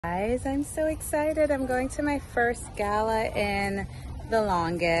Guys, I'm so excited. I'm going to my first gala in the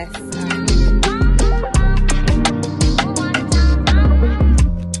longest.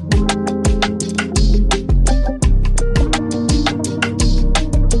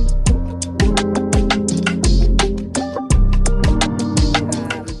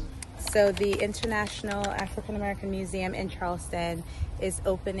 So the International African American Museum in Charleston is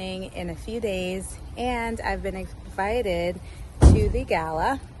opening in a few days, and I've been invited to the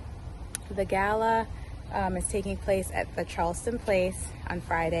gala. The gala is taking place at the Charleston Place on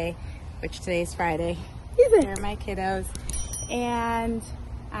Friday, which today's Friday. These are my kiddos. And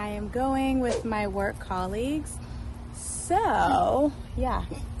I am going with my work colleagues. So, yeah,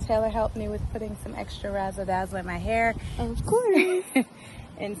 Taylor helped me with putting some extra razzle-dazzle in my hair. Of course.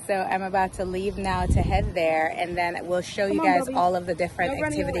 And so I'm about to leave now to head there, and then we'll show you guys all of the different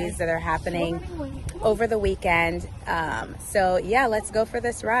activities that are happening over the weekend. So yeah, let's go for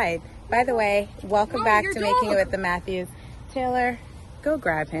this ride. By the way, welcome back to Making It with the Matthews. Taylor, go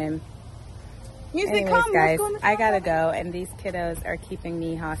grab him. Anyways, guys, I gotta go, and these kiddos are keeping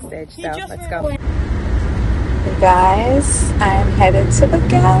me hostage, so let's go. Hey guys, I'm headed to the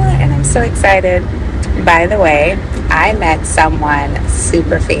gala, and I'm so excited. By the way, I met someone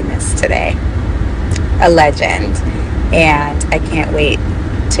super famous today, a legend, and I can't wait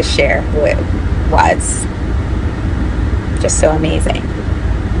to share who it was. Just so amazing.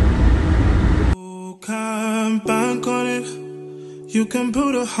 You can bank on it. You can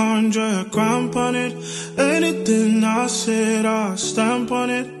put 100 grand on it. Anything I said, I'll stamp on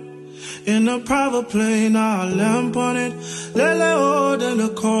it. In a private plane, I'll lamp on it. Lele oh, then they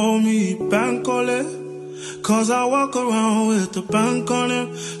call me Bankole. Cause I walk around with the bank on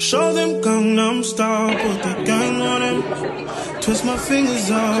him. Show them Gangnam Style, put the gang on him. Twist my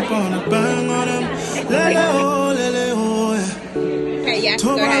fingers up on a bang on him. Lele oh, yeah. Okay, yes,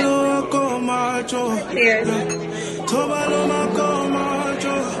 go ahead. Cheers.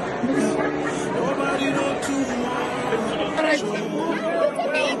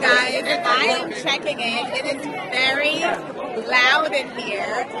 Hey guys, I am checking in. It is very loud in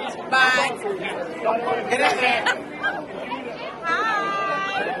here, but hi.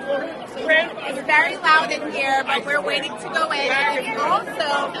 It's very loud in here, but we're waiting to go in. It's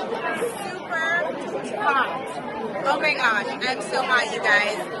also super hot. Oh my gosh, I'm so hot, you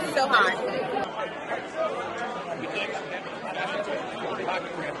guys. So hot.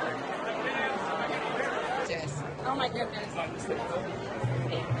 Oh my goodness.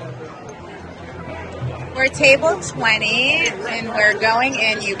 We're table 20 and we're going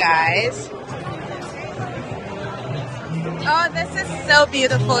in, you guys. Oh, this is so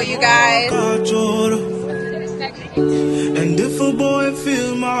beautiful, you guys. And if a boy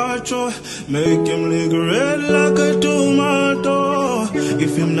feel my joy, make him lick red like a tomato.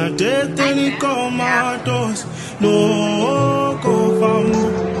 If him not dead, then he call my doors. No, go from.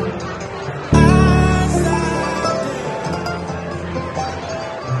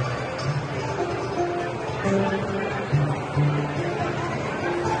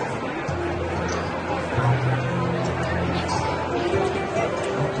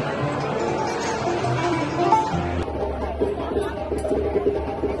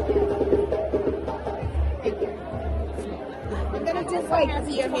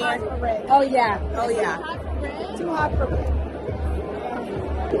 Oh yeah, oh yeah. Too hot for red.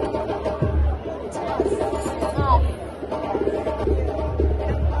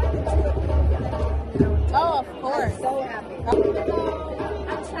 Oh, of course. So happy.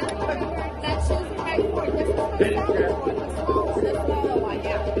 I'm trying to put that shoes right for it.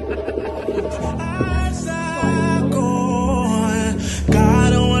 As I go on,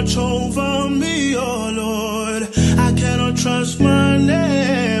 God, watch over me, oh Lord. I cannot trust my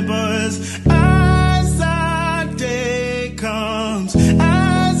neighbors. As our day comes,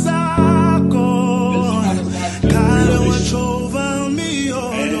 as I go, God, watch over me, oh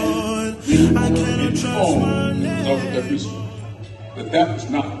Lord. I cannot trust my neighbors. But that was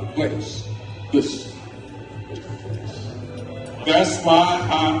not the place. Listen. That's why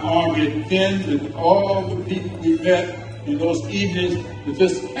I argued then with all the people we met in those evenings that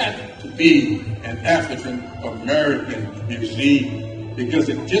this had to be an African American museum, because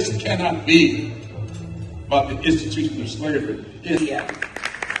it just cannot be about the institution of slavery. And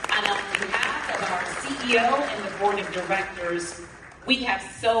on behalf of our CEO and the board of directors, we have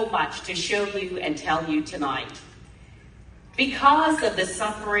so much to show you and tell you tonight. Because of the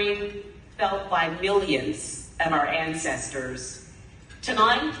suffering felt by millions of our ancestors,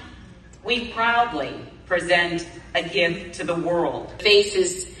 tonight we proudly present a gift to the world.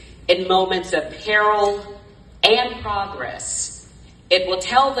 Faces in moments of peril and progress, It will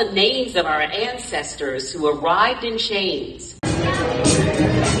tell the names of our ancestors who arrived in chains.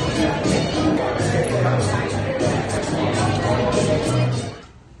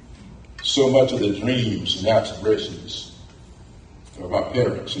 So much of the dreams and aspirations of our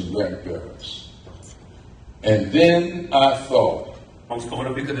parents and grandparents. And then I thought, I was going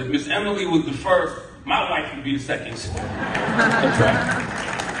up because if Miss Emily was the first, my wife would be the second. That's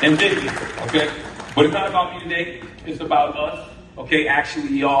right. And David, okay? But it's not about me today. It's about us, okay? Actually,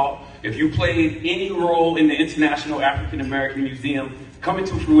 y'all, if you played any role in the International African American Museum coming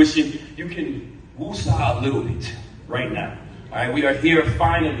to fruition, you can woosah a little bit right now. All right, we are here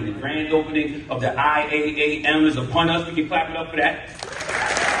finally. The grand opening of the Iaam is upon us. We can clap it up for that.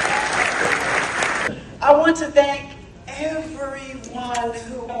 I want to thank everyone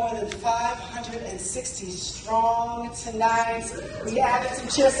who more than 560 strong tonight. We added some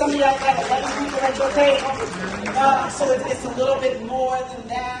chairs. Some of y'all got 11 people at your table. So it's a little bit more than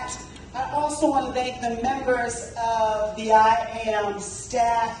that. I also want to thank the members of the Iaam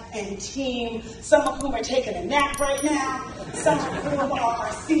staff and team, some of whom are taking a nap right now, some of whom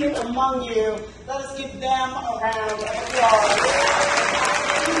are seated among you. Let us give them a round of applause.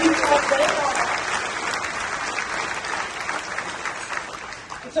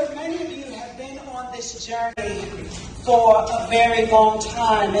 And so many of you have been on this journey for a very long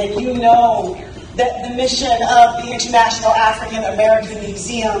time, and you know that the mission of the International African American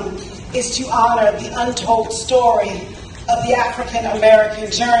Museum is to honor the untold story of the African American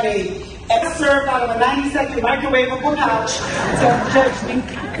journey. And served out of a 90-second microwavable pouch. Don't judge me.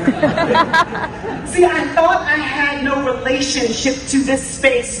 See, I thought I had no relationship to this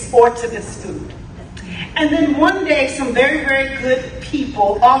space or to this food. And then one day, some very, very good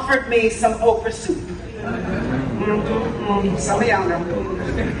people offered me some okra soup. Some of y'all know.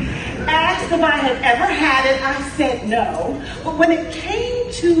 Asked if I had ever had it, I said no. But when it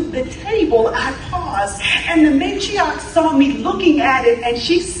came to the table, I paused, and the matriarch saw me looking at it, and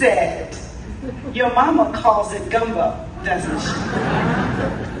she said, "Your mama calls it gumbo, doesn't she?"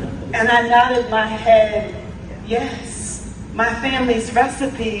 And I nodded my head, yes. My family's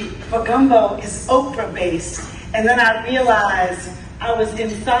recipe for gumbo is okra-based. And then I realized I was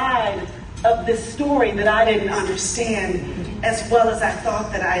inside of this story that I didn't understand as well as I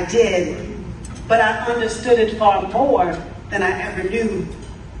thought that I did. But I understood it far more than I ever knew.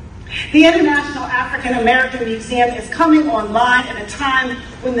 The International African American Museum is coming online at a time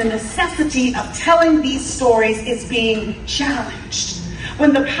when the necessity of telling these stories is being challenged.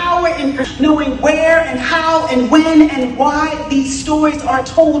 When the power in knowing where and how and when and why these stories are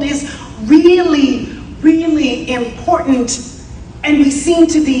told is really, really important. And we seem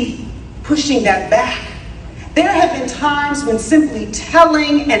to be pushing that back. There have been times when simply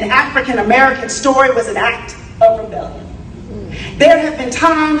telling an African American story was an act of rebellion. There have been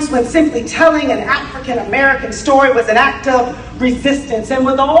times when simply telling an African American story was an act of resistance. And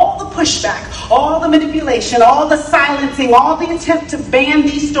with all the pushback, all the manipulation, all the silencing, all the attempt to ban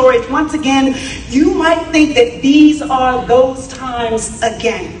these stories, once again, you might think that these are those times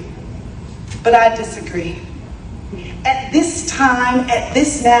again. But I disagree. At this time, at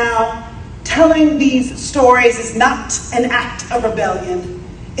this now, telling these stories is not an act of rebellion.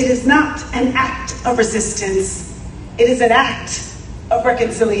 It is not an act of resistance. It is an act of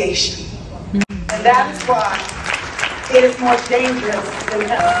reconciliation. And that is why it is more dangerous than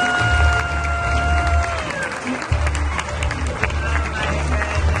ever.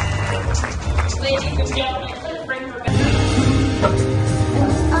 Ladies and gentlemen, let's bring her back.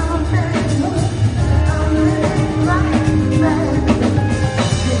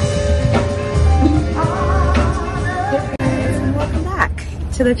 Welcome back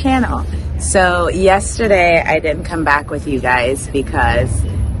to the channel. So yesterday I didn't come back with you guys because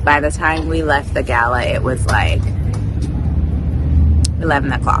by the time we left the gala it was like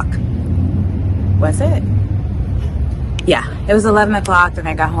 11 o'clock. Was it? Yeah, it was 11 o'clock and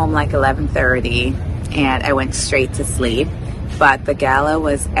I got home like 11:30 and I went straight to sleep. But the gala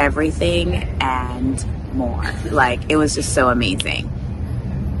was everything and more. Like, it was just so amazing.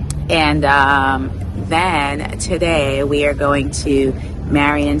 And then today we are going to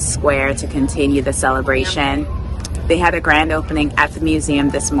Marion Square to continue the celebration. They had a grand opening at the museum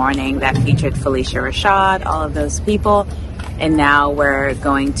this morning that featured Felicia Rashad, all of those people. And now we're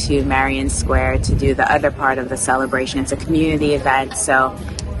going to Marion Square to do the other part of the celebration. It's a community event, so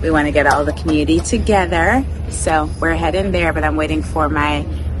we want to get all the community together. So we're heading there, but I'm waiting for my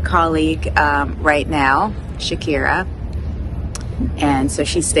colleague right now, Shakira. And so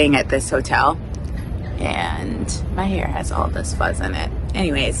she's staying at this hotel. And my hair has all this fuzz in it.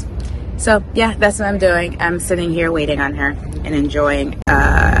 Anyways, So yeah, that's what I'm doing. I'm sitting here waiting on her and enjoying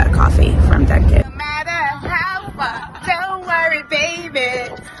coffee from Dunkin'. No matter how far, don't worry,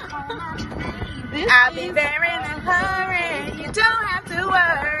 baby. I'll be there in a hurry. You don't have to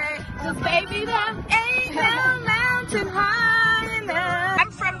worry, 'cause baby, there ain't no mountain high enough.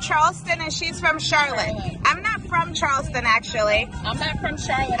 I'm from Charleston and she's from Charlotte. I'm not from Charleston, actually. I'm not from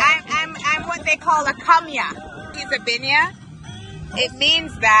Charlotte. I'm what they call a kamya. He's a binya. It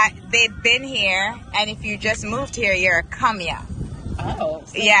means that they've been here, and if you just moved here, you're a kamya. Oh.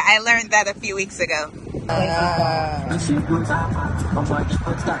 Yeah, I learned that a few weeks ago.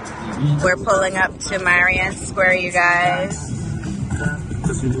 We're pulling up to Marion Square, you guys.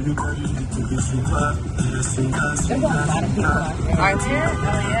 There's a lot of people out here. Aren't there?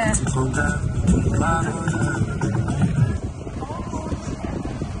 Oh, yeah.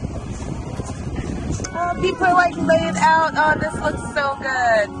 Oh, people are like laid out. Oh, this looks so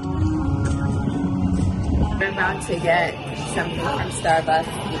good. We're about to get something from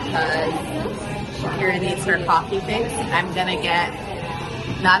Starbucks because Shakira needs her coffee fix. I'm gonna get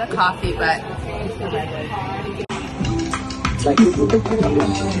not a coffee, but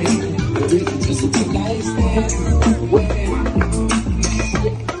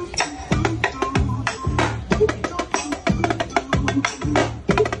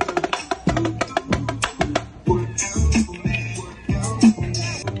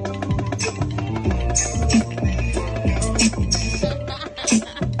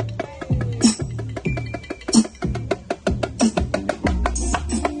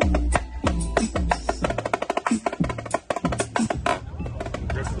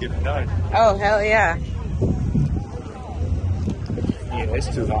oh, hell yeah. Yeah, it's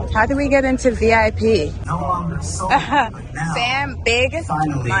too hot. How do we get into VIP? Sam, big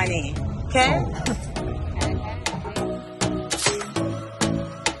money. Okay?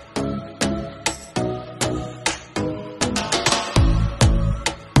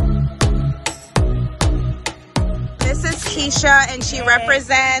 This is Keisha, and she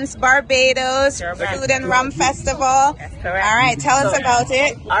represents Barbados Food and Rum Festival. Correct. All right, tell us about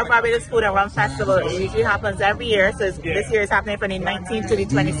it. Our Barbados Food and Rum Festival usually happens every year. So this year is happening from the 19th to the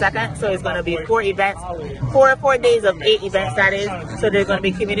 22nd. So it's going to be 4 events, 4 days of 8 events, that is. So there's going to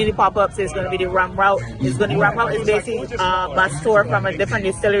be community pop-ups. There's going to be the rum route. Rum route is basically a bus tour from a different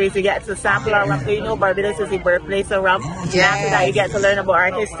distilleries to get to sample our rum. So you know Barbados is the birthplace of rum. Yeah. After that, you get to learn about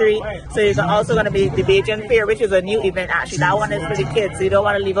our history. So you're also going to be the Bajan Fair, which is a new event actually. That one is for the kids. So you don't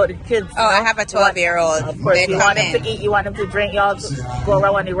want to leave out the kids. Oh, I have a 12-year-old. Of course, They you come want them in. to eat, you want them to drink, you all go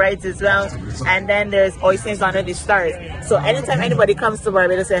around on the rides as well. And then there's oysters under the stars. So anytime anybody comes to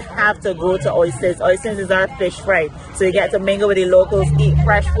Barbados, they have to go to oysters. Oysters is our fish fry. So you get to mingle with the locals, eat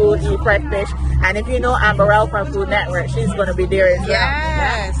fresh food, eat fresh fish. And if you know Amberelle from Food Network, she's going to be there as well.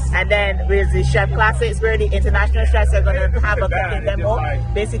 Yes. And then there's the Chef Classics where the international chefs are going to have a cooking demo,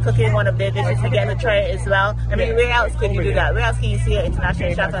 basically cooking one of their dishes to get to try it as well. I mean, where else could you do that? Where else can you see an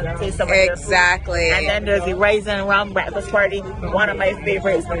international chef and taste some of their food? Exactly. And then there's the Rise and Rum Breakfast Party, one of my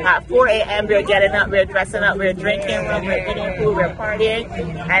favorites. At 4 a.m. we're getting up, we're dressing up, we're drinking rum, we're eating food, we're partying.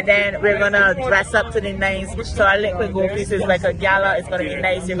 And then we're going to dress up to the nines. So our liquid gold piece is like a gala. It's going to be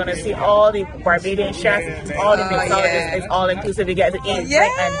nice. You're going to see all the Barbadian chefs, all the mixologists. It's all inclusive. You get to eat,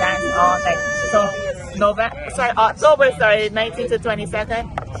 drink, and dance all night. So October, 19th to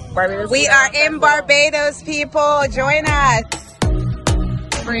 22nd. Barbados. We are in Barbados, people. Join us.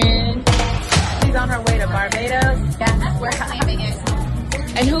 Friend. She's on her way to Barbados. Yeah, we're claiming it.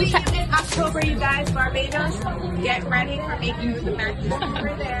 And who's in October, you guys? Barbados. Get ready for making the magic.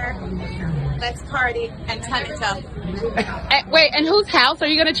 We're there. Let's party and ton it up. Wait, and whose house are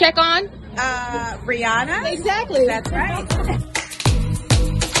you going to check on? Rihanna. Exactly. That's right.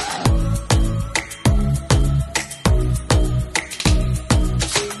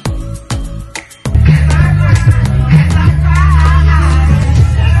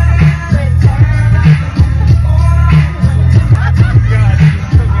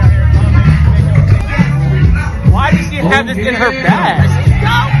 Why did she have this in her bag?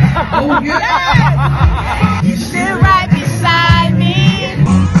 You sit right beside me.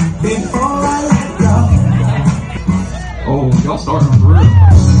 Oh, y'all starting for real.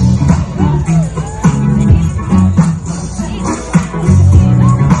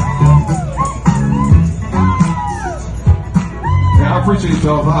 Yeah, I appreciate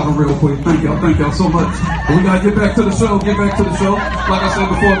y'all vibing real quick. Thank y'all so much. But we gotta get back to the show. Like I said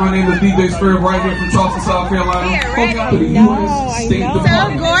before, my name is DJ Spirit right here from Charleston, South Carolina. Hope y'all to the U.S. State Department.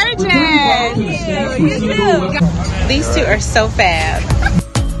 So gorgeous. These two are so fab.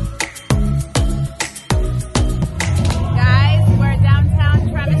 Guys, we're downtown.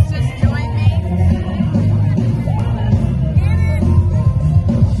 Travis just joined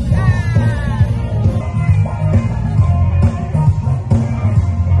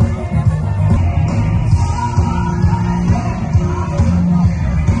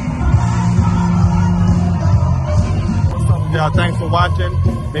y'all. Thanks for watching.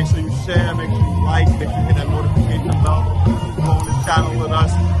 Make sure you share, make sure you like, make sure you hit that notification bell. Go on this channel with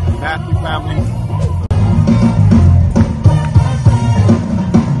us, Matthew Family.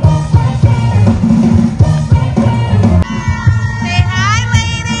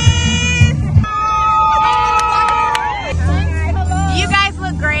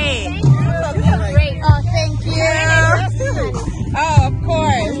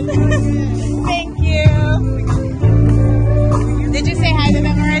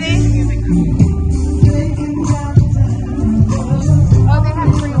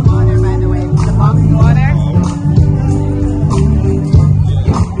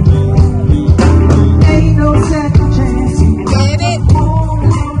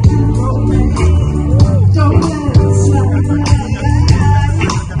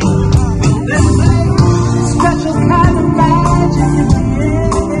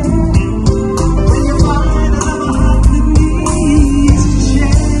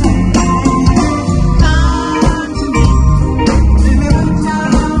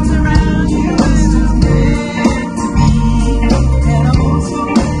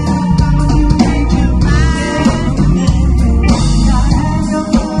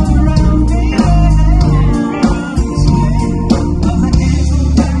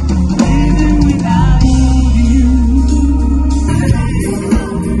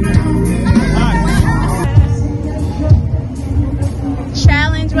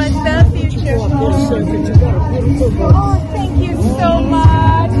 Oh, thank you so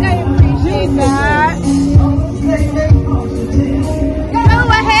much. I appreciate that. Go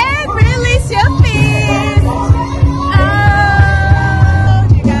ahead, release your feet. Oh,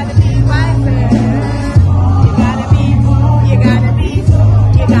 you gotta be wiser. You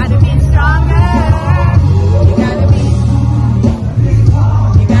gotta be stronger.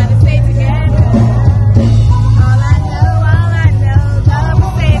 You gotta stay together. All I know,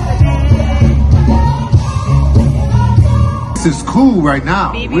 love saves the day. This is cool right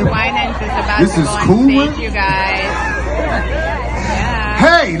now. BB Winans is about this to is go cool, on stage, man. you guys. Yeah.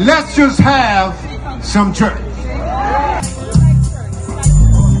 Hey, let's just have some church.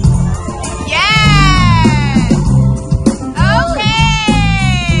 Yes!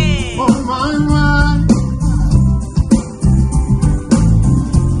 Okay! Oh, my.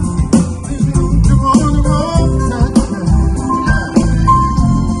 You're on the road.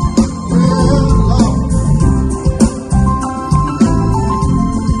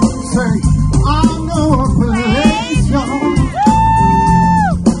 Say, I know a place, y'all.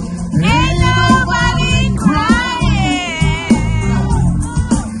 Ain't nobody crying.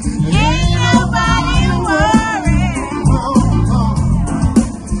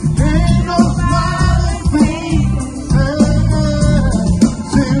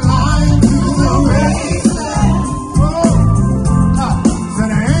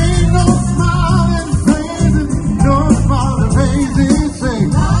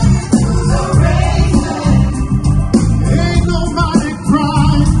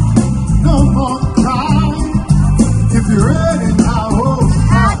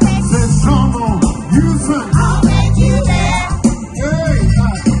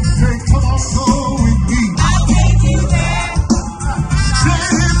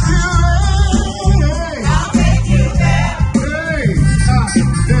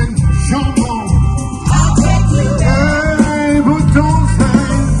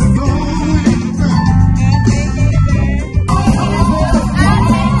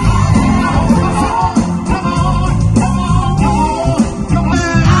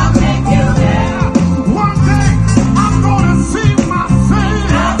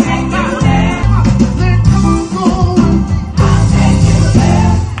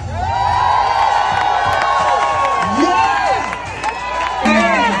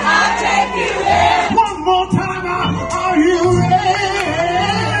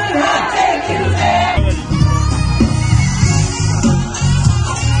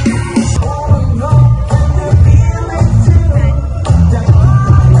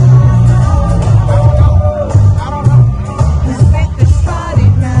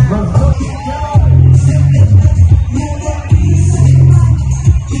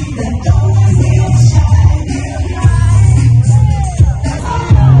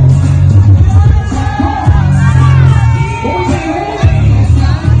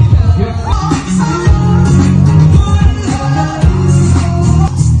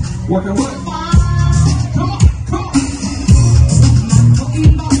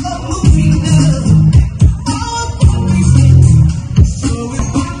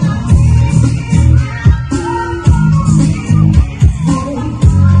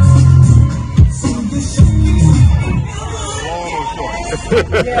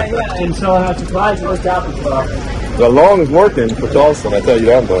 Yeah. And so I'm surprised it worked out this well. The alarm is working for Charleston, I tell you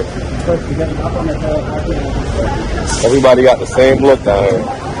that much. Everybody got the same look down here.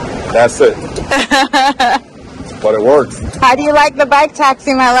 That's it. But it works. How do you like the bike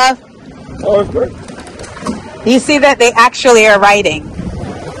taxi, my love? Oh, it's great. You see that they actually are riding.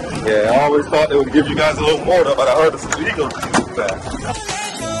 Yeah, I always thought they would give you guys a little more, but I heard it's illegal to do that.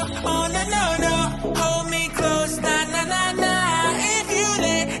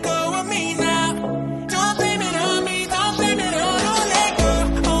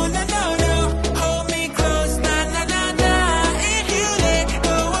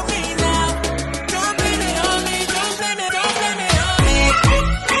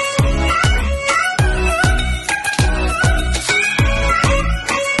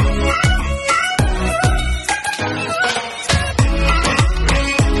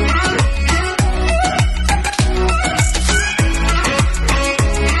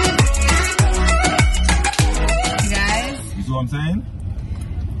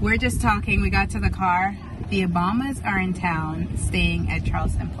 We're just talking. We got to the car. The Obamas are in town staying at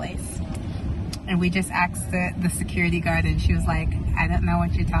Charleston Place. And we just asked the security guard and she was like, I don't know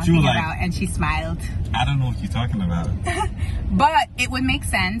what you're talking about. And she smiled. I don't know what you're talking about. But it would make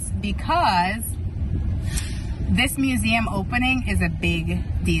sense because this museum opening is a big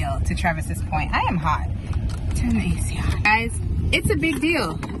deal, to Travis's point. I am hot. Turn the AC on. Guys, it's a big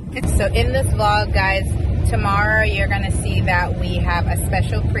deal. So in this vlog, guys, tomorrow you're going to see that we have a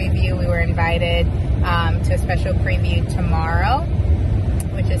special preview. We were invited to a special preview tomorrow,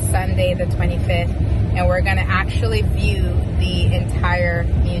 which is Sunday the 25th. And we're going to actually view the entire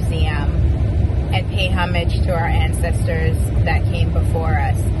museum and pay homage to our ancestors that came before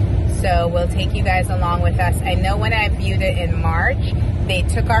us. So we'll take you guys along with us. I know when I viewed it in March, they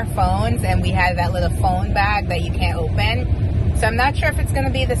took our phones and we had that little phone bag that you can't open. So I'm not sure if it's going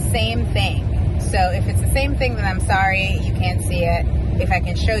to be the same thing. So if it's the same thing, then I'm sorry, you can't see it. If I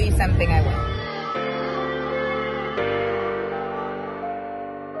can show you something, I will.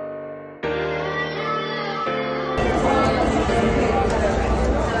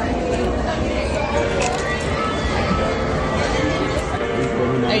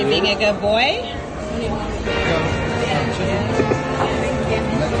 Are you being a good boy?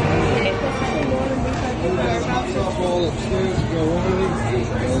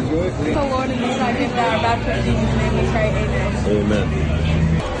 The Lord and the Son give our baptism in His name we pray, amen. Amen.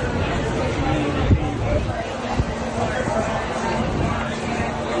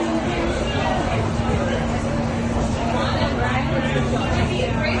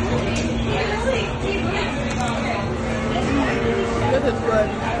 This is good.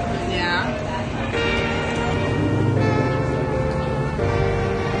 Yeah.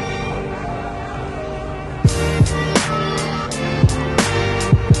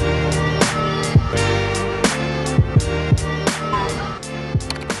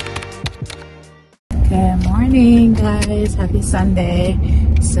 Good morning, guys. Happy Sunday.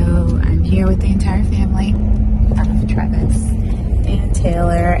 So I'm here with the entire family of Travis and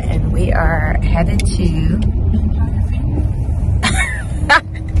Taylor, and we are headed to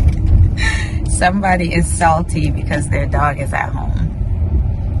somebody is salty because their dog is at home.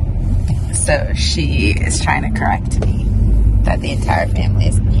 So she is trying to correct me that the entire family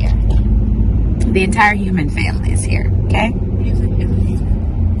isn't here. The entire human family is here, okay?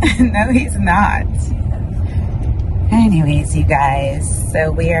 No, he's not. Anyways, you guys, so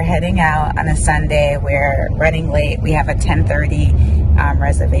we are heading out on a Sunday. We're running late. We have a 10:30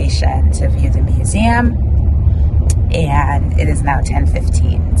 reservation to view the museum, and it is now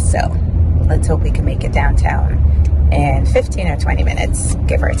 10:15. So let's hope we can make it downtown in 15 or 20 minutes,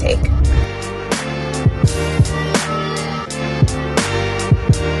 give or take.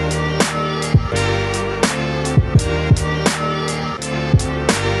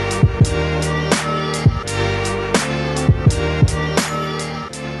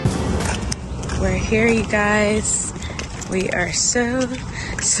 We're here, you guys. We are so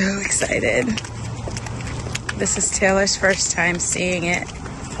excited. This is Taylor's first time seeing it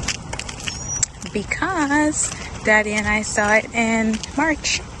because Daddy and I saw it in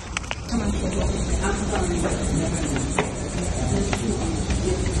March.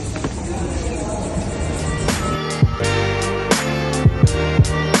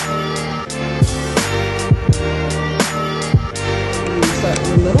 Start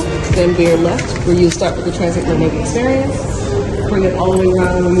in the middle, then veer left, where you start with the Transit Navic experience. Bring it all the way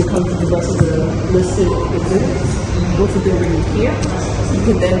around when you come to the rest of the listed exhibits. Go to the building here. You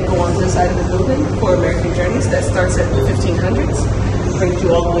can then go on to the side of the building for American Journeys that starts at the 1500s. bring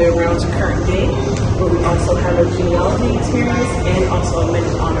you all the way around to current day, where we also have a genealogy experience and also a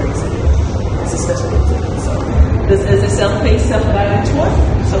mental honor exhibit. It's a special exhibit. So this is a self-paced, self-guided tour.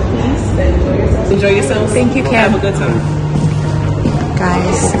 So please enjoy yourself. Enjoy yourself. Thank you, Kim. Have a good time.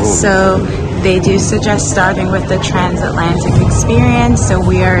 Guys, so they do suggest starting with the transatlantic experience. So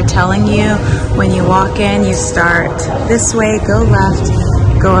we are telling you, when you walk in, you start this way, go left,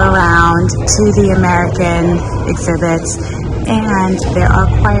 go around to the American exhibits, and there are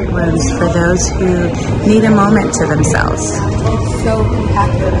quiet rooms for those who need a moment to themselves. It's so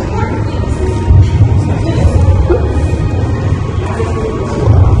compacted.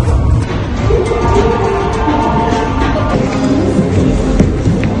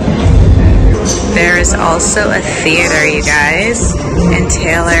 There is also a theater, you guys, and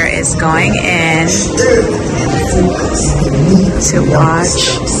Taylor is going in to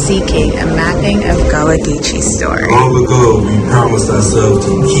watch Seeking, a mapping of Gullah Geechee's story. Long ago, we promised ourselves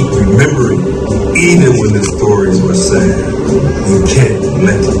to keep remembering, even when the stories were sad. You can't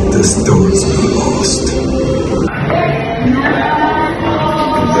let the stories be lost.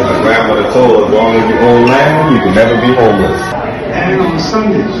 My grandmother told us, as long as you own land, you can never be homeless. And on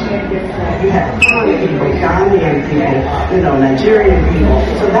Sundays, you had Kali people, Ghanaian people, Nigerian people.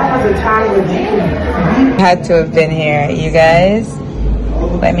 So that was a time when you had to have been here, you guys.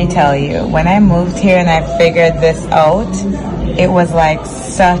 Let me tell you, when I moved here and I figured this out, it was like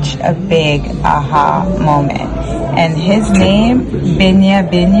such a big aha moment. And his name, Binya,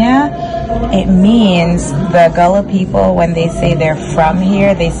 it means the Gullah people, when they say they're from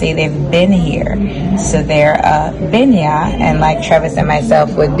here, they say they've been here. So they're a Binya, and like Travis and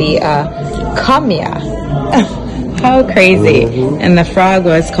myself would be a Kamya. How crazy. And the frog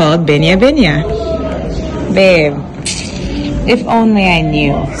was called Binya. Babe, if only I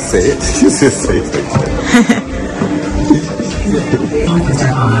knew. Say it. Just say it.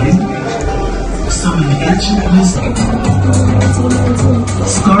 Some ancient wisdom,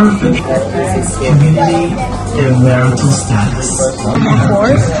 scarfing, community, and marital status.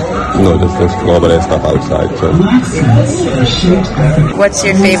 No, just all of that stuff outside. So. What's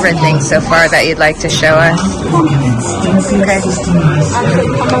your favorite thing so far that you'd like to show us? Okay.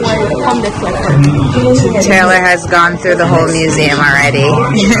 Taylor has gone through the whole museum already.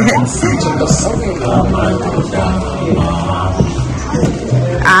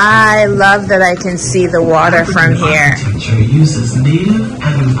 I love that I can see the water from here. Architecture uses native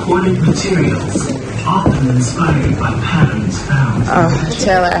and imported materials, often inspired by patterns found. Oh,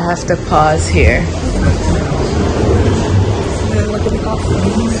 Taylor, I have to pause here.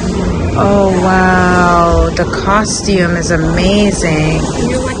 Oh, wow. The costume is amazing.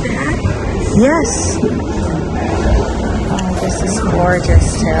 You like the hat? Yes. Oh, this is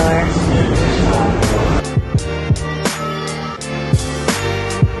gorgeous, Taylor.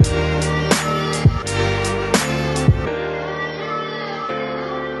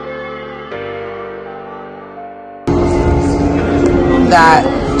 That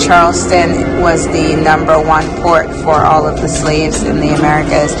Charleston was the #1 port for all of the slaves in the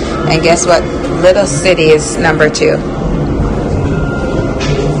Americas. And guess what? Little City is #2.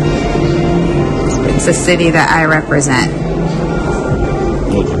 It's a city that I represent.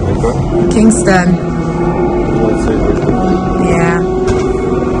 Kingston. Yeah.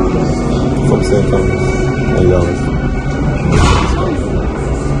 From St. Thomas.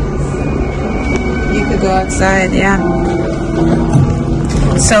 You could go outside, yeah.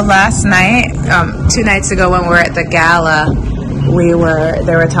 So last night, 2 nights ago when we were at the gala,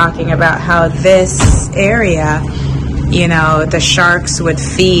 they were talking about how this area, the sharks would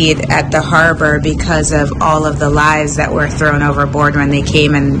feed at the harbor because of all of the lives that were thrown overboard when they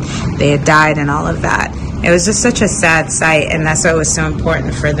came and they had died and all of that. It was just such a sad sight, and that's why it was so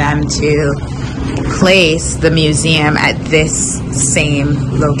important for them to place the museum at this same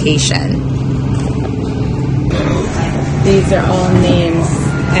location. These are all names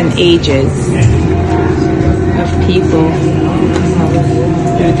and ages of people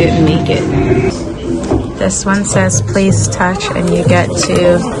who didn't make it. This one says please touch, and you get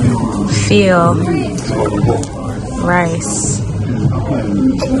to feel rice.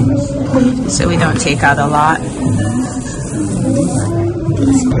 So we don't take out a lot.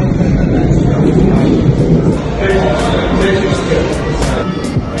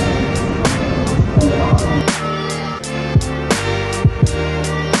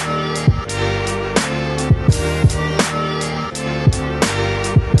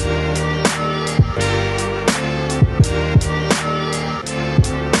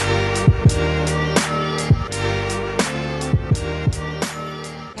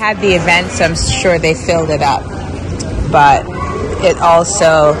 Had the event, so I'm sure they filled it up, but it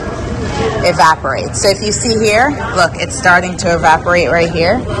also evaporates. So if you see here, look, it's starting to evaporate right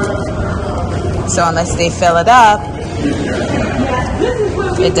here. So unless they fill it up,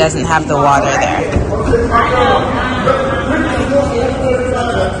 it doesn't have the water there.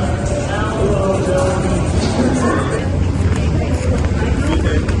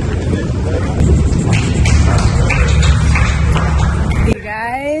 You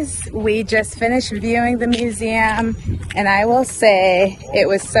guys, we just finished viewing the museum, and I will say it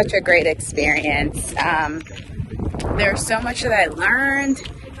was such a great experience. There's so much that I learned,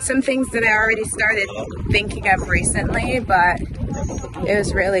 some things that I already started thinking of recently, but it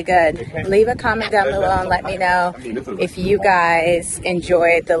was really good. Leave a comment down below and let me know if you guys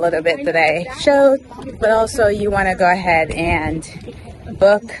enjoyed the little bit that I showed, but also you want to go ahead and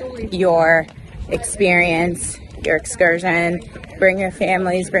book your experience, your excursion, bring your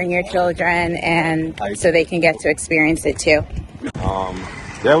families, bring your children, and so they can get to experience it too.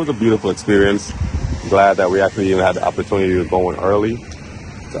 Yeah, it was a beautiful experience. Glad that we actually even had the opportunity to go in early.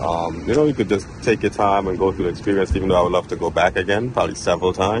 You know, you could just take your time and go through the experience, even though I would love to go back again, probably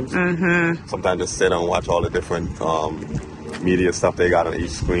several times. Sometimes just sit and watch all the different media stuff they got on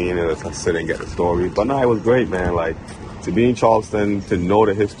each screen and just sit and get the stories. But no, it was great, man. Like, to be in Charleston, to know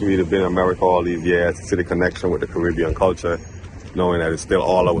the history, to be in America all these years, to see the connection with the Caribbean culture, knowing that it's still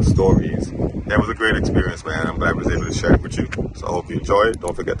all our stories. That was a great experience, man. I'm glad I was able to share it with you. So I hope you enjoy it.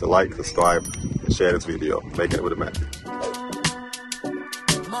 Don't forget to like, subscribe, and share this video. Making it with a Magic.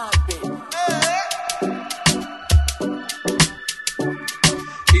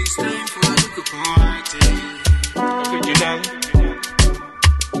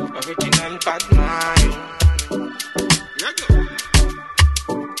 Original bad mind.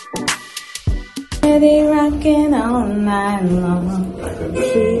 Steady rocking all night long.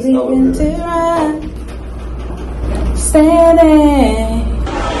 Sleeping to rock. Steady.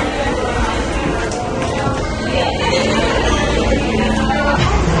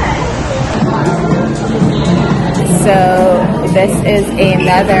 So this is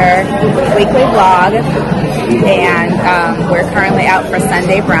another weekly vlog, and we're currently out for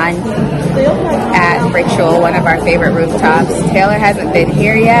Sunday brunch at Ritual, one of our favorite rooftops. Taylor hasn't been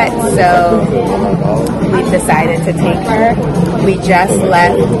here yet, so we've decided to take her. We just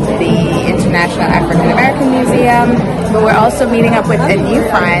left the International African American Museum, but we're also meeting up with a new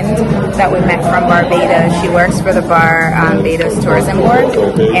friend that we met from Barbados. She works for the Barbados Tourism Board,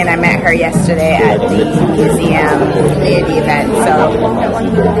 and I met her yesterday at the museum at the event. So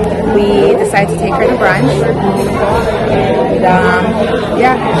we decided to take her to brunch, and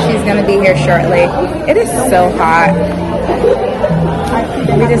yeah, she's gonna be here shortly. It is so hot.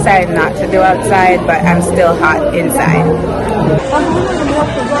 We decided not to go outside, but I'm still hot inside.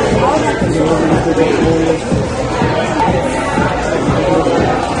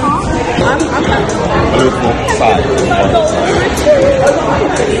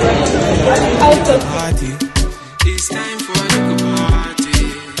 It's time for a little party.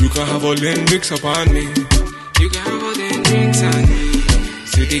 You can have all them drinks upon me. You can have all them drinks on me.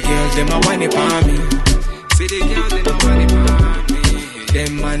 See the girls, them a whine upon me. See the girls, them a whine upon me.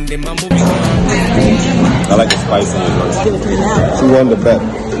 Them man, them a moving on me. I like the spicy one. She won the bet.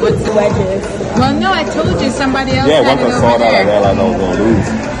 What's the wedges? Well, no, I told you somebody else. Yeah, once I saw that, I realized I was going to lose.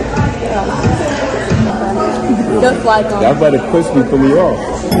 Just like them. That's why the crispy threw me off.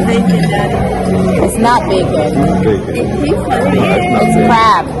 Bacon, Daddy. It's not bacon. It's bacon. It's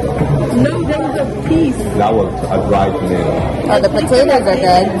crab. No, there was a piece. That was a dried tomato. Oh, the potatoes are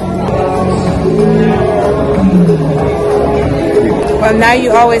good. Well, now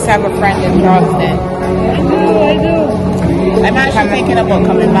you always have a friend in Charleston. I do. I'm actually thinking about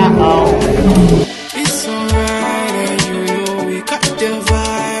coming back home. It's alright, and you know we got the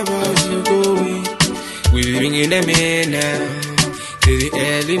vibe as you going. We bringing them in now till the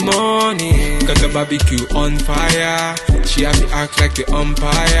early morning. Got the barbecue on fire. She have me act like the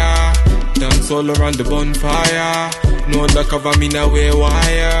umpire. Dance all around the bonfire. No undercover, me now wear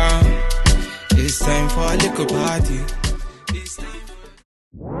wire. It's time for a little party.